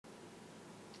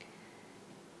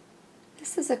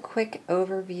This is a quick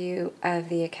overview of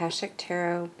the Akashic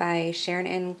Tarot by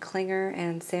Sharon Klingler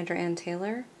and Sandra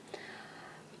Taylor.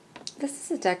 This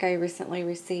is a deck I recently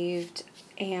received,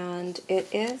 and it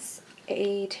is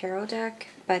a tarot deck,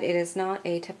 but it is not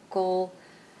a typical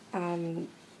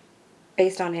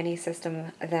based on any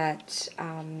system that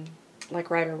like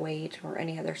Rider-Waite or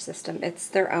any other system. It's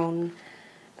their own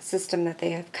system that they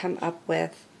have come up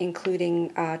with,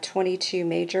 including 22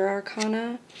 major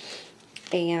arcana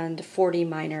and 40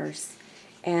 minors.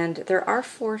 And there are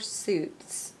 4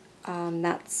 suits.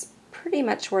 That's pretty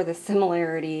much where the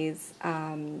similarities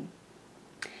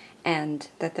end,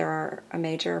 that there are a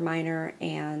major, minor,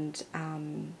 and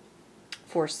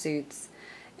 4 suits.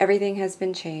 Everything has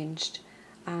been changed.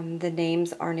 The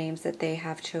names are names that they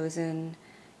have chosen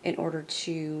in order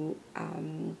to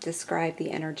describe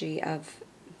the energy of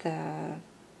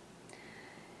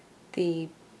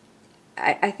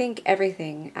I think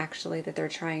everything actually that they're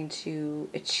trying to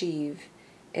achieve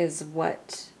is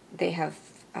what they have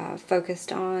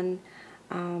focused on.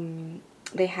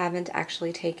 They haven't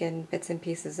actually taken bits and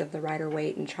pieces of the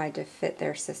Rider-Waite and tried to fit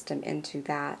their system into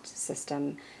that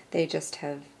system. They just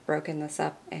have broken this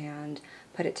up and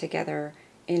put it together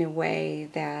in a way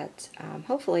that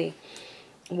hopefully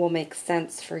will make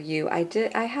sense for you. I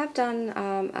have done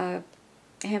a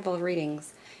handful of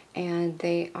readings, and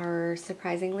they are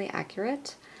surprisingly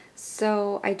accurate.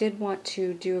 So I did want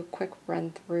to do a quick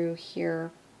run through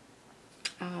here,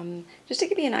 just to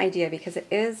give you an idea, because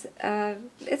it's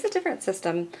a different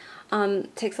system.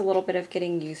 Takes a little bit of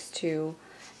getting used to,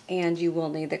 and you will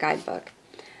need the guidebook.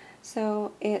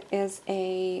 So it is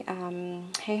a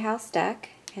Hay House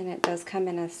deck, and it does come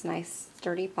in a nice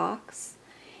sturdy box.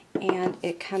 And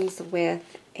it comes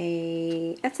with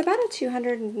it's about a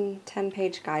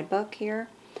 210-page guidebook here.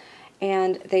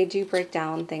 And they do break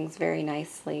down things very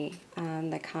nicely.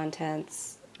 The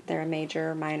contents, their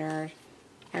major, minor,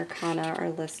 arcana are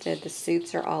listed. The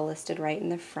suits are all listed right in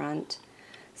the front.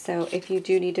 So if you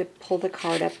do need to pull the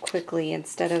card up quickly,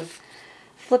 instead of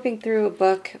flipping through a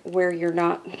book where you're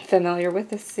not familiar with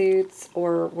the suits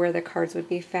or where the cards would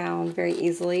be found very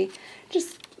easily,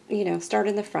 just, start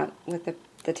in the front with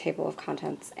the table of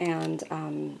contents, and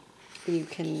you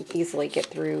can easily get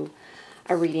through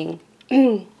a reading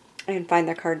and find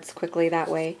the cards quickly that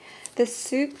way. The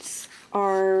suits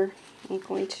are, I'm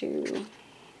going to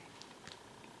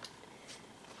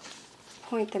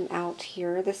point them out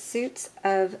here. The suits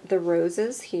of the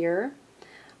roses here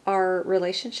are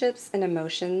relationships and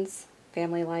emotions,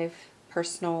 family life,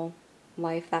 personal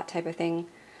life, that type of thing.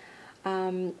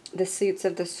 The suits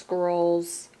of the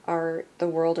squirrels are the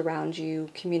world around you,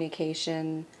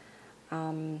 communication,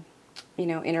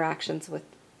 interactions with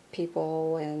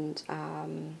people, and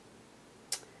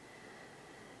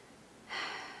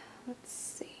let's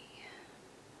see,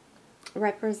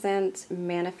 represent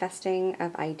manifesting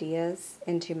of ideas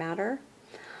into matter.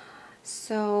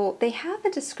 So they have a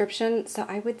description, so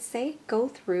I would say go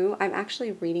through. I'm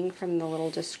actually reading from the little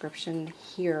description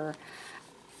here,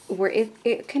 where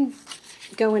it can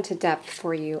go into depth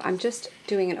for you. I'm just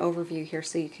doing an overview here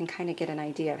so you can kind of get an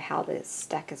idea of how this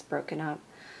deck is broken up.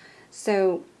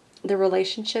 So the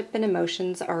relationship and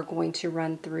emotions are going to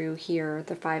run through here,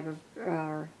 the 5 of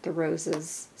the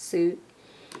roses suit.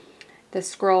 The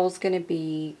scroll's going to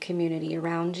be community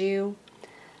around you.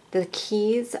 The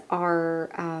keys are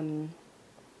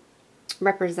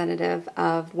representative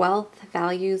of wealth,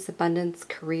 values, abundance,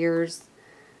 careers,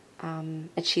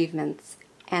 achievements.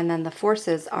 And then the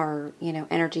forces are,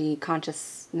 energy,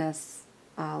 consciousness,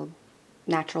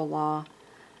 natural law,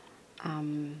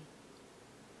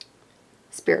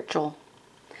 spiritual.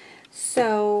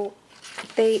 So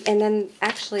and then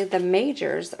actually the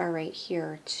majors are right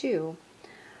here too,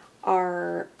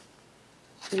 are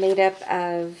made up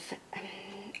of,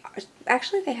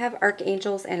 actually they have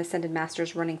archangels and ascended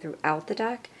masters running throughout the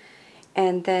deck.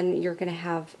 And then you're going to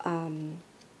have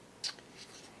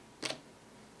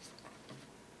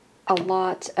a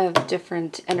lot of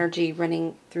different energy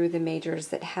running through the majors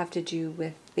that have to do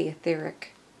with the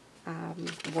etheric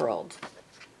world.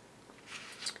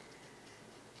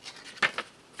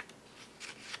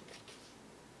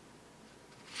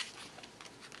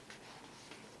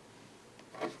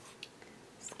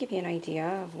 Just to give you an idea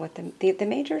of what the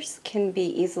majors can be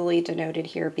easily denoted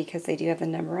here, because they do have the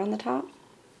number on the top,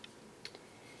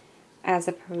 as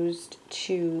opposed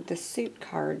to the suit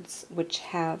cards, which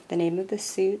have the name of the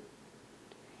suit,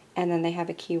 and then they have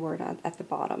a keyword at the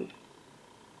bottom.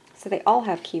 So they all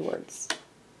have keywords.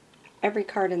 Every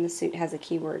card in the suit has a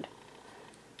keyword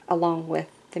along with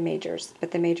the majors,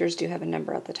 but the majors do have a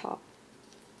number at the top.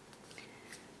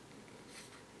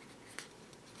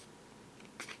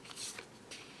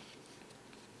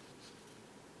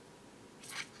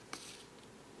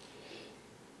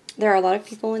 There are a lot of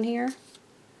people in here.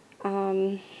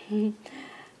 A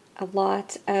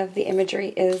lot of the imagery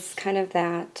is kind of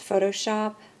that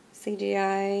Photoshop,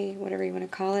 CGI, whatever you want to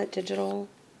call it, digital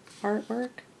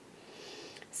artwork.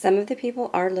 Some of the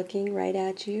people are looking right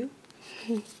at you.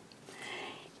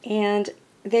 And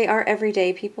they are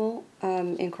everyday people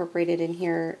incorporated in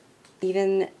here.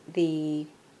 Even the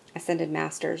Ascended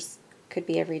Masters could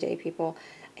be everyday people.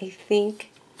 I think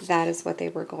that is what they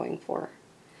were going for.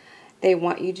 They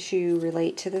want you to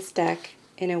relate to this deck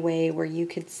in a way where you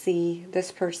could see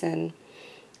this person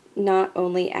not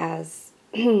only as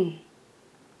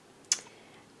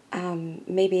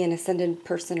maybe an ascended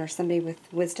person or somebody with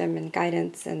wisdom and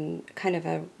guidance and kind of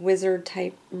a wizard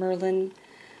type Merlin,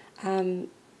 but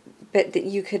that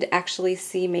you could actually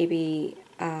see maybe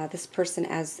this person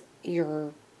as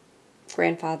your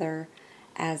grandfather,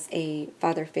 as a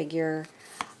father figure.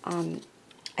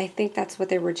 I think that's what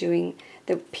they were doing.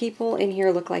 The people in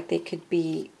here look like they could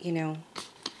be, you know,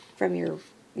 from your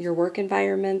work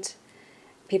environment,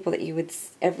 people that you would,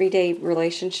 everyday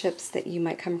relationships that you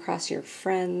might come across, your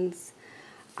friends.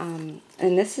 And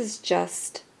this is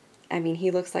just, I mean, he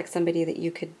looks like somebody that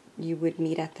you would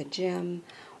meet at the gym,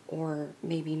 or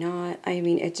maybe not. I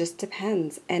mean, it just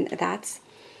depends. And that's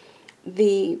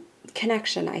the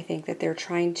connection, I think, that they're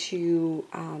trying to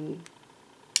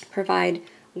provide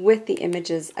with the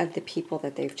images of the people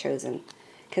that they've chosen.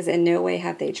 Because in no way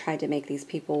have they tried to make these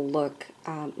people look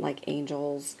like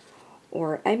angels,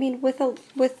 or, I mean, with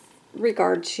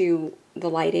regard to the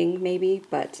lighting, maybe,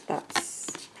 but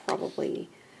that's probably,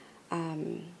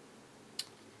 I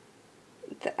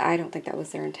don't think that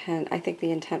was their intent. I think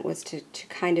the intent was to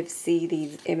kind of see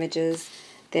these images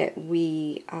that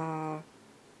we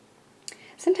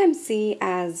sometimes see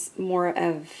as more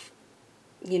of,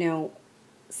 you know,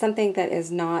 something that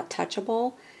is not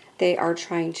touchable. They are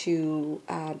trying to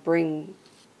bring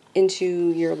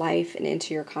into your life and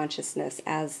into your consciousness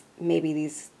as maybe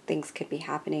these things could be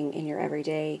happening in your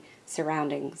everyday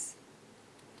surroundings.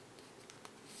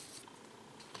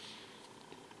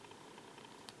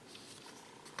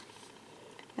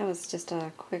 That was just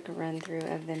a quick run through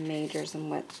of the majors and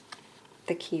what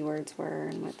the keywords were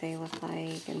and what they look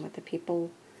like and what the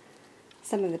people,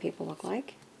 some of the people look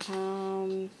like.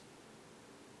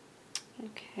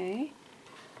 Okay.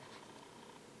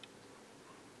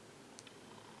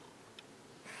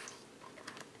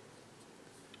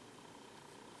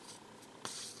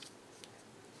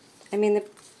 I mean,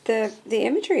 the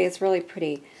imagery is really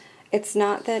pretty. It's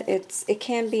not that it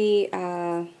can be,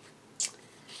 I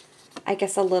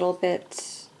guess, a little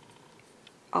bit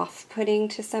off-putting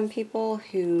to some people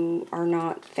who are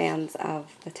not fans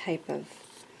of the type of,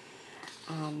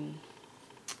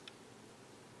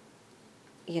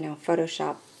 you know,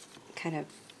 Photoshop kind of,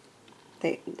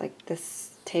 like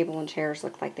this table and chairs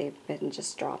look like they've been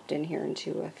just dropped in here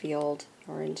into a field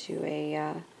or into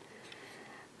a,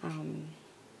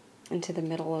 into the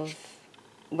middle of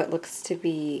what looks to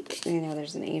be, you know,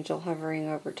 there's an angel hovering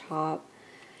over top.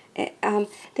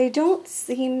 They don't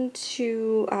seem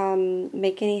to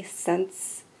make any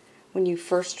sense when you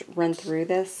first run through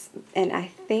this, and I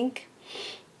think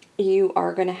you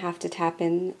are going to have to tap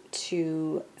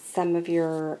into some of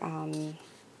your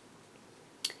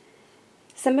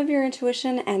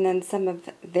intuition and then some of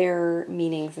their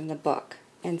meanings in the book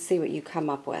and see what you come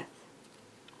up with.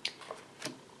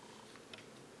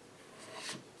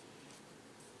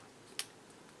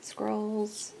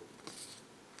 Scrolls.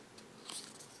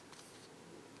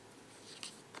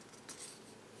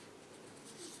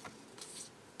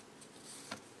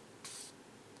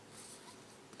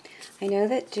 I know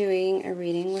that doing a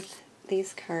reading with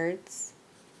these cards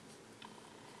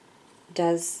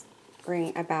does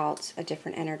bring about a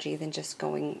different energy than just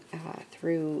going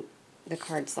through the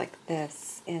cards like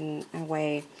this in a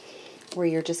way where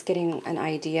you're just getting an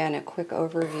idea and a quick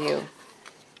overview.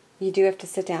 You do have to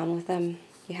sit down with them.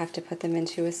 You have to put them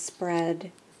into a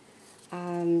spread.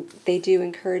 They do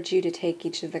encourage you to take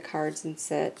each of the cards and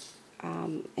sit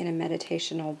in a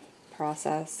meditational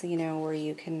process, you know, where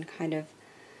you can kind of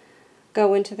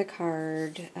go into the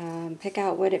card, pick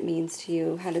out what it means to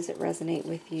you, how does it resonate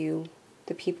with you,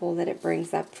 the people that it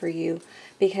brings up for you,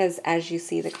 because as you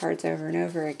see the cards over and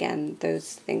over again,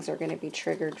 those things are going to be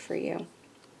triggered for you.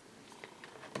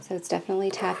 So it's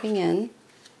definitely tapping in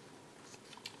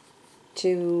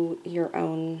to your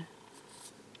own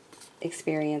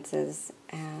experiences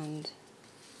and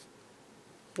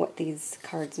what these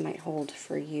cards might hold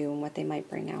for you and what they might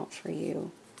bring out for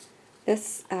you.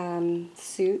 This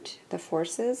suit, the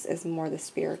Forces, is more the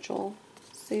spiritual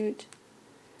suit.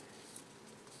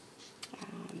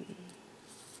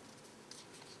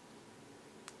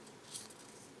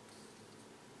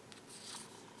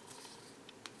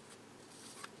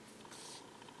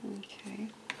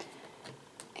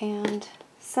 And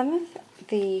some of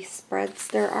the spreads,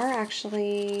 there are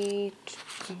actually,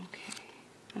 okay,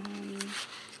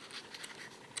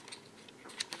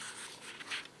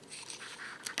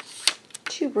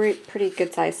 two pretty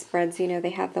good size spreads. You know, they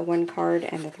have the 1 card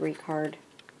and the 3 card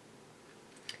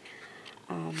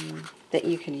that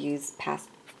you can use past,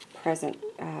 present,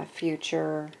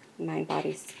 future, mind,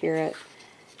 body, spirit,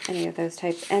 any of those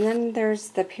types. And then there's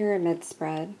the pyramid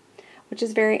spread, which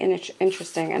is very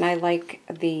interesting. And I like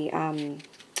the,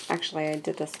 actually I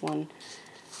did this one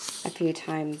a few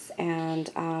times.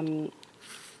 And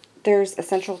there's a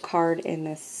central card in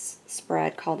this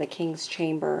spread called the King's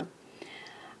Chamber.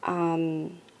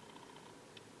 And,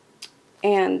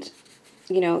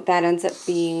 you know, that ends up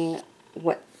being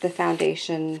what the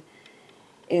foundation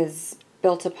is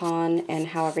built upon and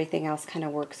how everything else kind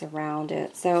of works around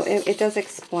it. So it does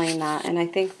explain that. And I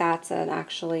think that's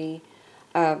actually,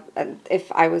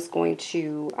 if I was going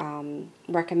to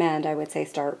recommend, I would say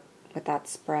start with that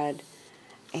spread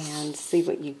and see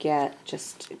what you get.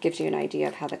 Just gives you an idea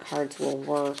of how the cards will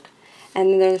work.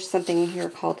 And there's something here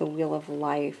called the Wheel of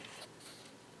Life.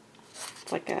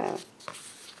 It's like a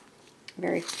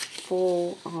very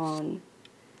full-on,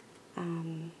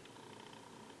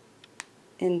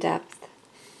 in-depth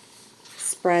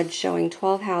spread showing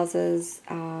 12 houses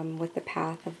with the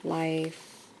path of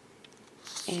life,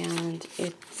 and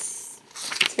it's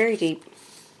very deep.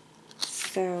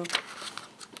 So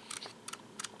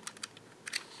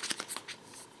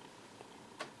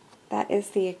that is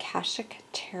the Akashic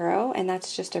Tarot, and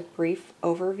that's just a brief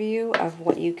overview of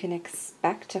what you can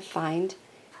expect to find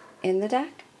in the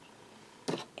deck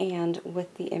and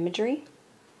with the imagery.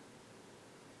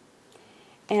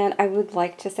 And I would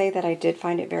like to say that I did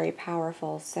find it very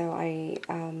powerful. So I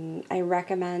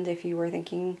recommend, if you were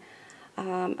thinking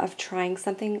of trying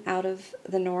something out of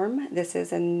the norm, this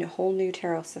is a whole new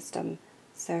tarot system.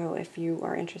 So if you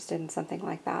are interested in something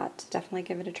like that, definitely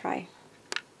give it a try.